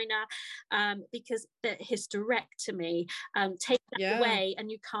vagina, because the hysterectomy, take that away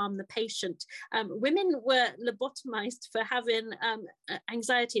and you calm the patient. Women were lobotomized for having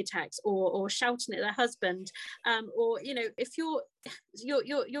anxiety attacks or shouting at their husband, or you know, if you're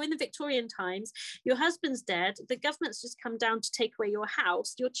in the Victorian times, your husband's dead, the government's just come down to take away your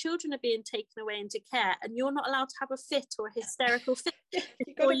house, your children are being taken away into care, and you're not allowed to have a fit or a hysterical fit.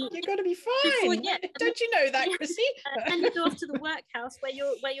 You've got to be fine. Don't you know that, Chrissy? And then you go off to the workhouse where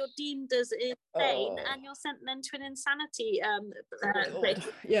you're deemed as insane, and you're sent then to an insanity place.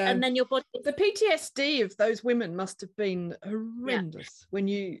 And then your body. The PTSD of those women must have been horrendous when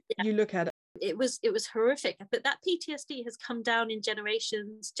you look at it. It was horrific, but that PTSD has come down in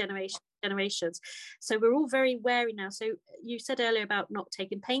generations. So we're all very wary now. So you said earlier about not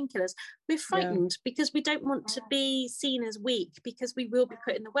taking painkillers. We're frightened because we don't want to be seen as weak, because we will be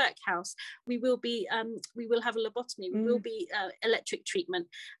put in the workhouse. We will have a lobotomy. We will be electric treatment.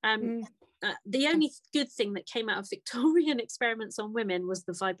 The only good thing that came out of Victorian experiments on women was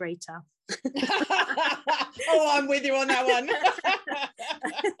the vibrator. Oh, I'm with you on that one.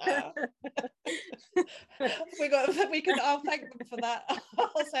 I'll thank them for that.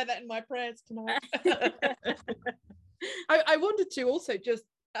 I'll say that in my prayers tonight. I wanted to also just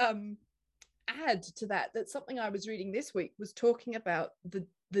add to that something I was reading this week was talking about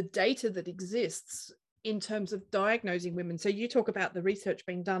the data that exists in terms of diagnosing women. So you talk about the research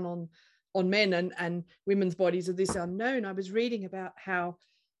being done on men and women's bodies are this unknown. I was reading about how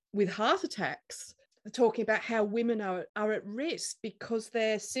with heart attacks, talking about how women are at risk because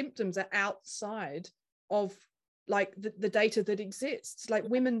their symptoms are outside of like the data that exists. Like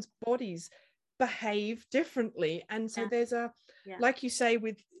women's bodies behave differently, and so there's like you say,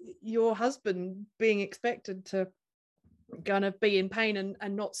 with your husband being expected to gonna be in pain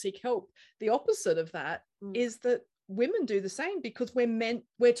and not seek help, the opposite of that is that women do the same, because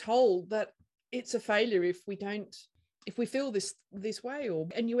we're told that it's a failure if we feel this way,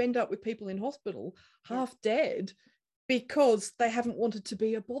 and you end up with people in hospital half dead because they haven't wanted to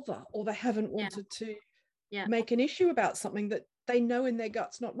be a bother, or they haven't wanted to make an issue about something that they know in their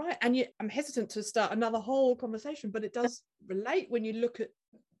gut's not right. And yet I'm hesitant to start another whole conversation, but it does relate when you look at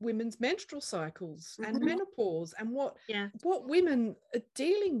women's menstrual cycles and menopause and what women are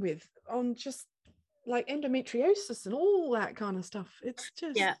dealing with on just like endometriosis and all that kind of stuff. It's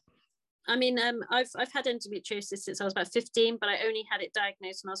just I mean, I've had endometriosis since I was about 15, but I only had it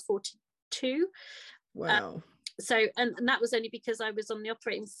diagnosed when I was 42. Wow. So, and that was only because I was on the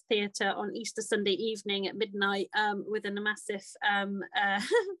operating theatre on Easter Sunday evening at midnight with a massive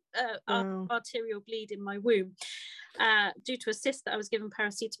arterial bleed in my womb, due to a cyst that I was given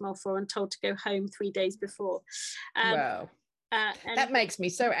paracetamol for and told to go home 3 days before. Wow. That makes me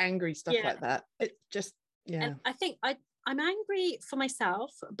so angry, stuff like that. It just, And I think I'm angry for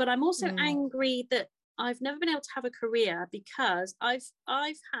myself, but I'm also angry that I've never been able to have a career because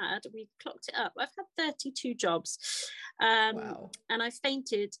we clocked it up, I've had 32 jobs. Wow. And I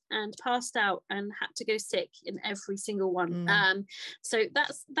fainted and passed out and had to go sick in every single one. So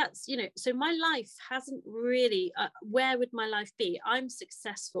that's so my life hasn't really, where would my life be? I'm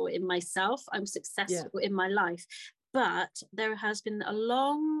successful in myself, I'm successful in my life, but there has been a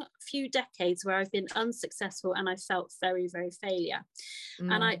long few decades where I've been unsuccessful and I felt very, very failure.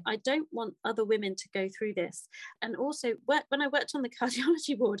 And I don't want other women to go through this. And also, when I worked on the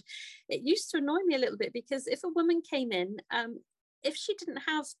cardiology ward, it used to annoy me a little bit, because if a woman came in, if she didn't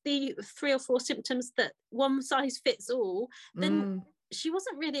have the 3 or 4 symptoms that one size fits all, then she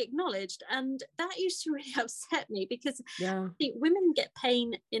wasn't really acknowledged. And that used to really upset me, because women get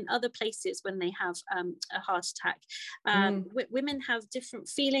pain in other places when they have a heart attack. Women have different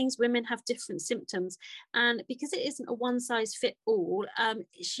feelings, women have different symptoms, and because it isn't a one size fit all,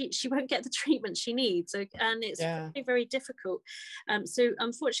 she won't get the treatment she needs. And it's very, very difficult. So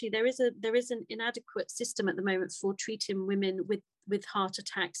unfortunately there is an inadequate system at the moment for treating women with heart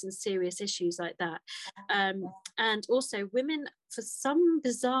attacks and serious issues like that. And also, women, for some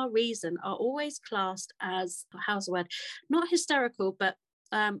bizarre reason, are always classed as, how's the word, not hysterical, but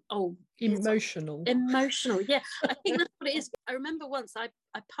emotional. Yeah, I think that's what it is. I remember once I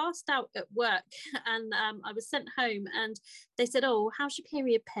passed out at work, and I was sent home, and they said, "Oh, how's your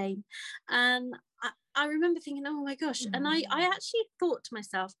period pain?" And I remember thinking, oh my gosh. And I actually thought to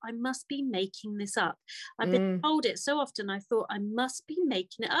myself, I must be making this up. I've been told it so often. I thought I must be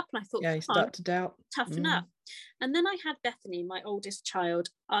making it up. And I thought, you start to doubt. Toughen up. And then I had Bethany, my oldest child.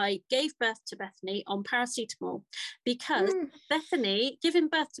 I gave birth to Bethany on paracetamol, because giving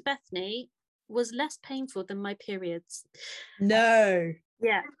birth to Bethany was less painful than my periods. No.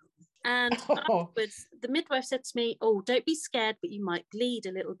 Yeah. And afterwards, the midwife said to me, "Oh, don't be scared, but you might bleed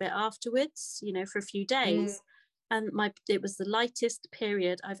a little bit afterwards, for a few days." And it was the lightest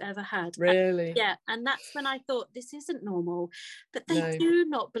period I've ever had. Really? And that's when I thought, this isn't normal. But they do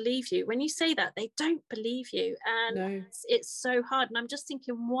not believe you. When you say that, they don't believe you. And it's so hard. And I'm just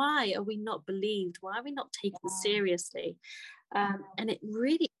thinking, why are we not believed? Why are we not taken seriously? And it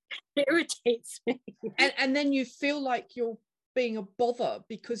really irritates me. And then you feel like you're being a bother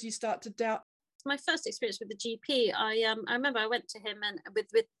because you start to doubt. My first experience with the GP, I remember I went to him and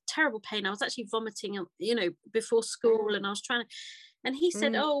with terrible pain. I was actually vomiting, before school, and I was trying to, and he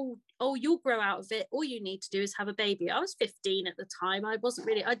said, oh, you'll grow out of it. All you need to do is have a baby. I was 15 at the time. I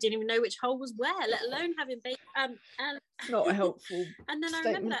didn't even know which hole was where, let alone having baby. And not helpful. And then I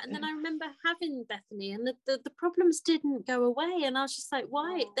remember that. And then I remember having Bethany, and the problems didn't go away. And I was just like,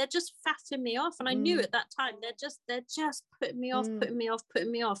 why? They're just faffing me off. And I knew at that time, they're just putting me off, putting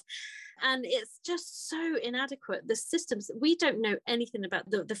me off. And it's just so inadequate. The systems, we don't know anything about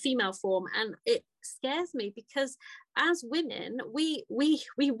the female form. And it scares me, because as women, we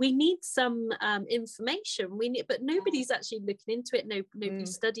need some information. But nobody's actually looking into it.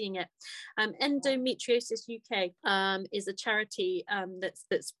 Nobody's studying it. Endometriosis UK is a charity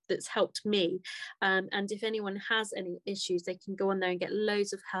that's helped me. And if anyone has any issues, they can go on there and get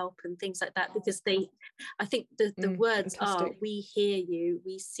loads of help and things like that, because I think the words fantastic. Are, we hear you,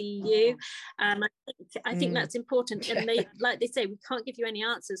 we see you. And I think that's important. And like they say, we can't give you any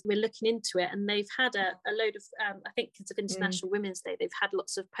answers. We're looking into it. And they've had a load of, I think because of International Women's Day, they've had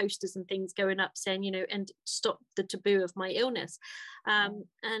lots of posters and things going up saying, and stop the taboo of my illness. And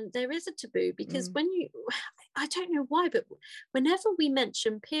there is a taboo, because I don't know why, but whenever we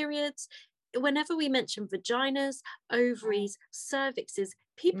mention periods, whenever we mention vaginas, ovaries, cervixes,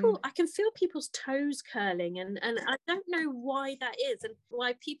 I can feel people's toes curling, and I don't know why that is, and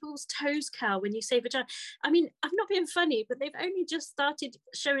why people's toes curl when you say vagina. I mean, I'm not being funny, but they've only just started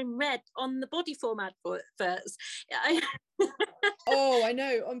showing red on the body form adverts. Oh, I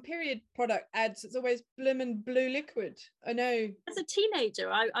know. On period product ads, it's always blimmin' blue liquid. I know. As a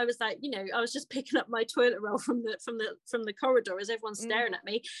teenager, I was like, I was just picking up my toilet roll from the corridor as everyone's staring at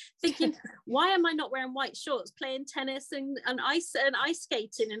me, thinking, why am I not wearing white shorts, playing tennis and ice skating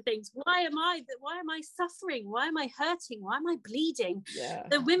and things? Why am I suffering? Why am I hurting? Why am I bleeding? Yeah.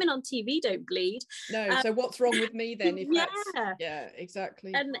 The women on TV don't bleed. No. So what's wrong with me then?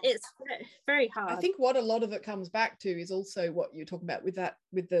 Exactly. And it's very hard. I think what a lot of it comes back to is also what you're talking about with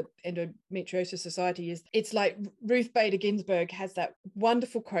the Endometriosis Society, is it's like Ruth Bader Ginsburg has that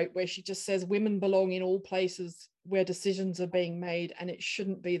wonderful quote where she just says, women belong in all places where decisions are being made, and it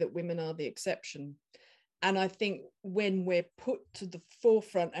shouldn't be that women are the exception. And I think when we're put to the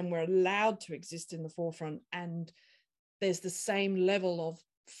forefront and we're allowed to exist in the forefront, and there's the same level of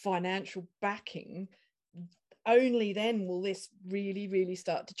financial backing, only then will this really, really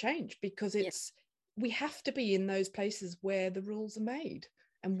start to change, because it's we have to be in those places where the rules are made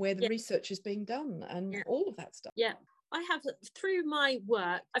and where the research is being done and all of that stuff. Yeah. I have, through my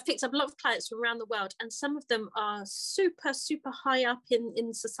work, I've picked up a lot of clients from around the world, and some of them are super, super high up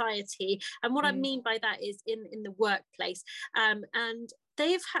in society. And what I mean by that is in the workplace. And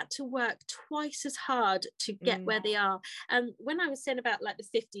they've had to work twice as hard to get where they are. And when I was saying about like the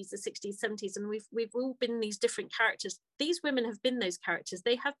 50s, the 60s, 70s, and we've all been these different characters, these women have been those characters.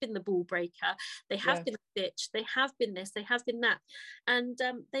 They have been the ball breaker, they have been the bitch, they have been this, they have been that. And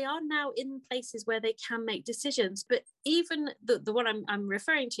they are now in places where they can make decisions. But even the one I'm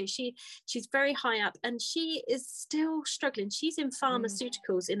referring to, she's very high up, and she is still struggling. She's in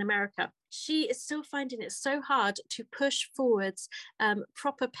pharmaceuticals in America. She is still finding it so hard to push forwards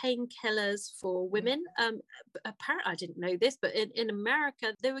proper painkillers for women. Apparently, I didn't know this, but in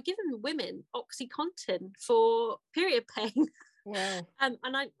America, they were giving women OxyContin for period pain. Wow. And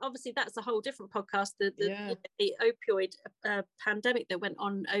obviously that's a whole different podcast, the opioid pandemic that went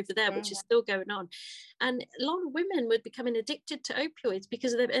on over there, which is still going on. And a lot of women were becoming addicted to opioids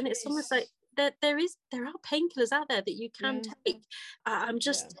because of them. And it's almost like there are painkillers out there that you can take. I'm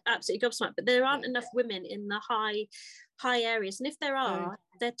just absolutely gobsmacked, but there aren't enough women in the high areas. And if there are,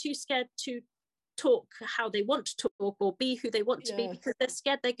 they're too scared to talk how they want to talk or be who they want to be, because they're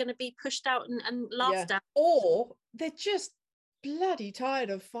scared they're going to be pushed out and laughed at. Or they're just bloody tired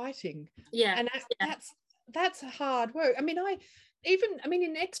of fighting. And that's hard work. I mean,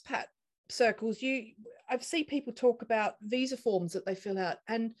 in expat circles, I've seen people talk about visa forms that they fill out,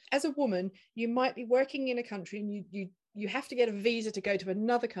 and as a woman you might be working in a country and you have to get a visa to go to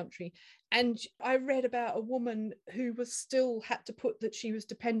another country. And I read about a woman who was still had to put that she was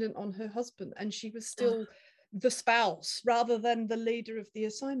dependent on her husband, and she was still the spouse rather than the leader of the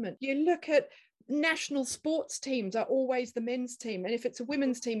assignment. You look at national sports teams are always the men's team, and if it's a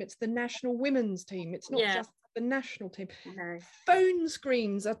women's team, it's the national women's team. It's not just the national team. Phone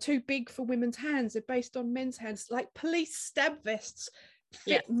screens are too big for women's hands. They're based on men's hands. Like police stab vests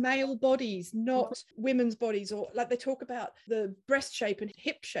fit male bodies, not women's bodies. Or like they talk about the breast shape and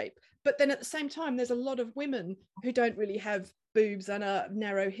hip shape, but then at the same time there's a lot of women who don't really have boobs and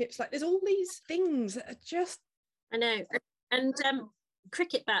narrow hips. Like there's all these things that are just, I know. And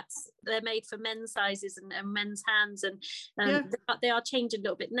cricket bats, they're made for men's sizes and men's hands, and they are changing a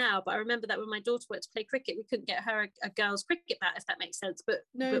little bit now. But I remember that when my daughter went to play cricket, we couldn't get her a girl's cricket bat, if that makes sense. But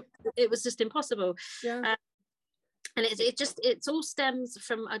it was just impossible. And it all stems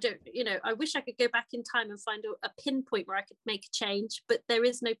from, I wish I could go back in time and find a pinpoint where I could make a change, but there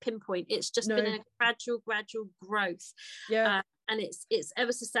is no pinpoint. It's just been a gradual growth. And it's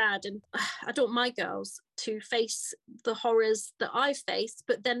ever so sad. And I don't want my girls to face the horrors that I've faced,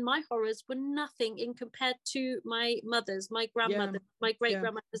 but then my horrors were nothing in compared to my mother's, my grandmother's, my great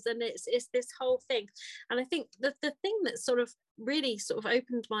grandmother's, and it's this whole thing. And I think the thing that really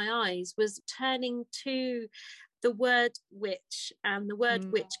opened my eyes was turning to the word witch and the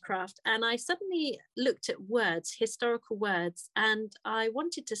word witchcraft. And I suddenly looked at words, historical words, and I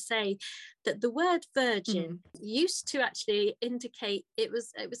wanted to say that the word virgin used to actually indicate it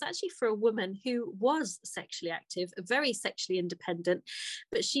was actually for a woman who was sexually active, very sexually independent,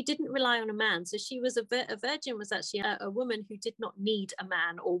 but she didn't rely on a man. So she was a virgin was actually a woman who did not need a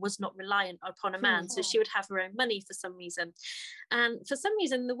man or was not reliant upon a man. So she would have her own money for some reason. And for some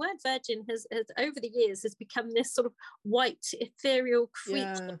reason, the word virgin has over the years has become this sort of white ethereal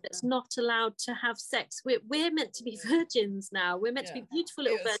creature that's not allowed to have sex. We're meant to be virgins now. We're meant to be beautiful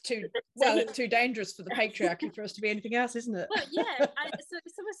little virgins. It's too dangerous for the patriarchy for us to be anything else, isn't it? Well, so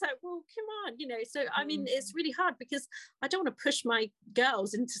it's almost like, well, come on, so I mean, it's really hard because I don't want to push my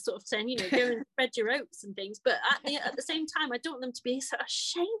girls into sort of saying, go and spread your oats and things, but at the same time, I don't want them to be so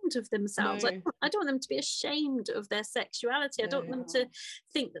ashamed of themselves. I don't want them to be ashamed of their sexuality. I don't want them to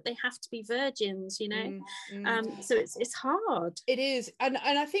think that they have to be virgins, so it's hard. It is, and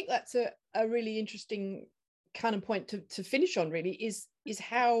I think that's a really interesting kind of point to finish on, really, is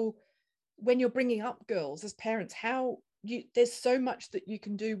how when you're bringing up girls as parents, how there's so much that you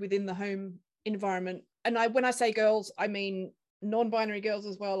can do within the home environment. And when I say girls, I mean non-binary girls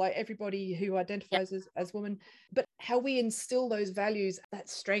as well, like everybody who identifies as women, but how we instill those values, that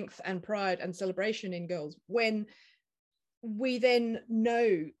strength and pride and celebration in girls, when we then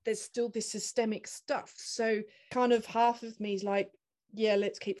know there's still this systemic stuff. So kind of half of me is like,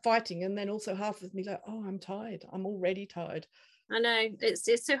 let's keep fighting, and then also half of me like, oh, I'm tired, I'm already tired. I know,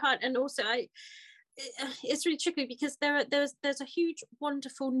 it's so hard. And also it's really tricky because there's a huge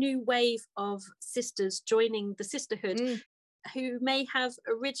wonderful new wave of sisters joining the sisterhood. who may have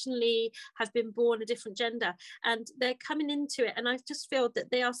originally have been born a different gender, and they're coming into it, and I just feel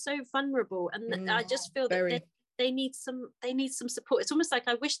that they are so vulnerable, and I just feel that they need some support. It's almost like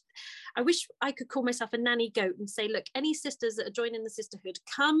I wish I could call myself a nanny goat and say, look, any sisters that are joining the sisterhood,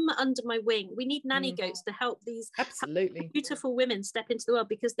 come under my wing. We need nanny goats to help these beautiful women step into the world,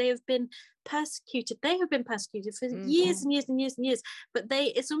 because they have been persecuted. They have been persecuted for years and years and years and years. But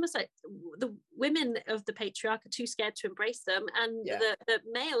it's almost like the women of the patriarch are too scared to embrace them, and the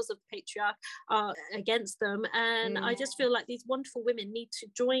males of the patriarch are against them. And I just feel like these wonderful women need to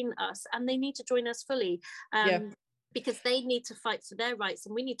join us, and they need to join us fully. Because they need to fight for their rights,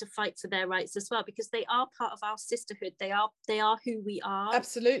 and we need to fight for their rights as well, because they are part of our sisterhood. They are who we are.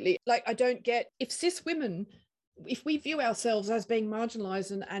 Absolutely. Like, I don't get, if cis women, if we view ourselves as being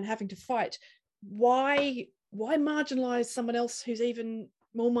marginalized and having to fight, why marginalize someone else who's even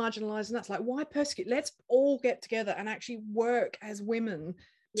more marginalized? And that's like, why persecute? Let's all get together and actually work as women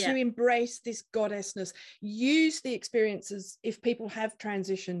to embrace this goddessness. Use the experiences, if people have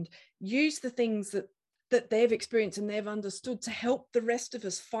transitioned, use the things that they've experienced and they've understood to help the rest of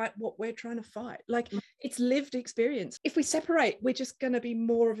us fight what we're trying to fight. Like, it's lived experience. If we separate, we're just going to be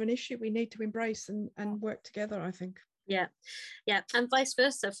more of an issue. We need to embrace and work together, I think. Yeah, and vice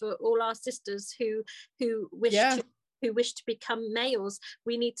versa for all our sisters who wish to become males.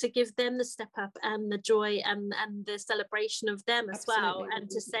 We need to give them the step up and the joy and the celebration of them as well, and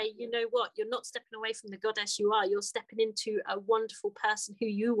to say, you know what, you're not stepping away from the goddess you are, you're stepping into a wonderful person who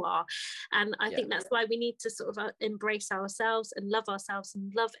you are. And I think that's why we need to sort of embrace ourselves and love ourselves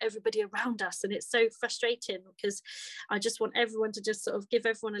and love everybody around us. And it's so frustrating, because I just want everyone to just sort of give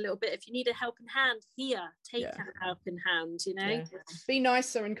everyone a little bit. If you need a helping hand, here, take a helping hand, you know. Be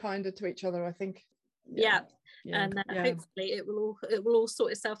nicer and kinder to each other, I think. And hopefully it will all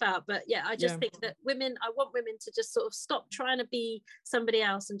sort itself out. But I just think that I want women to just sort of stop trying to be somebody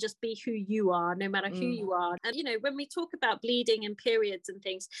else and just be who you are, no matter who you are. And you know, when we talk about bleeding and periods and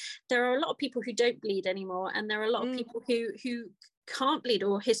things, there are a lot of people who don't bleed anymore, and there are a lot of people who can't bleed,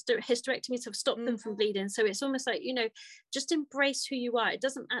 or hysterectomies have stopped them from bleeding. So it's almost like, you know, just embrace who you are. It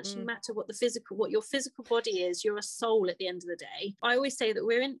doesn't actually matter what your physical body is. You're a soul at the end of the day. I always say that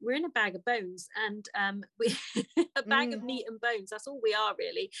we're in a bag of bones, and we a bag of meat and bones. That's all we are,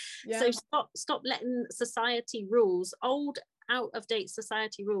 really. So stop letting society rules, old out of date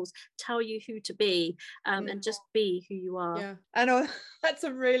society rules, tell you who to be, and just be who you are. And that's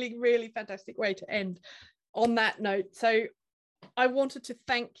a really, really fantastic way to end on that note. So I wanted to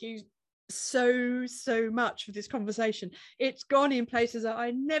thank you so much for this conversation. It's gone in places that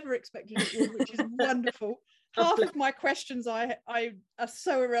I never expected it would, which is wonderful. Half of my questions I are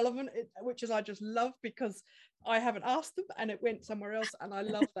so irrelevant, which is I just love, because I haven't asked them and it went somewhere else, and I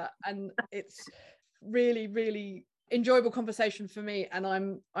love that. And it's really, really enjoyable conversation for me, and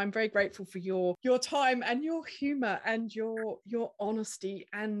I'm very grateful for your time and your humor and your honesty,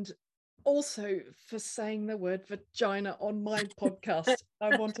 and also for saying the word vagina on my podcast.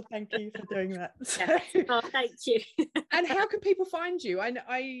 I want to thank you for doing that. Thank you. And how can people find you?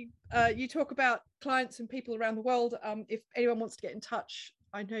 I you talk about clients and people around the world. If anyone wants to get in touch,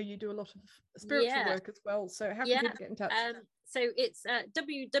 I know you do a lot of spiritual work as well. So how can people get in touch? So it's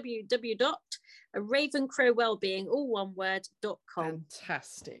www.ravencrowwellbeing, all one word.com.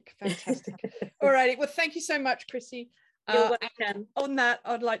 Fantastic. All righty. Well, thank you so much, Chrissy. You're welcome. On that,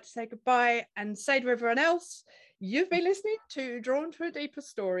 I'd like to say goodbye and say to everyone else, you've been listening to Drawn to a Deeper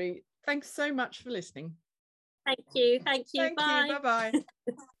Story. Thanks so much for listening. Thank you. Bye. Bye-bye.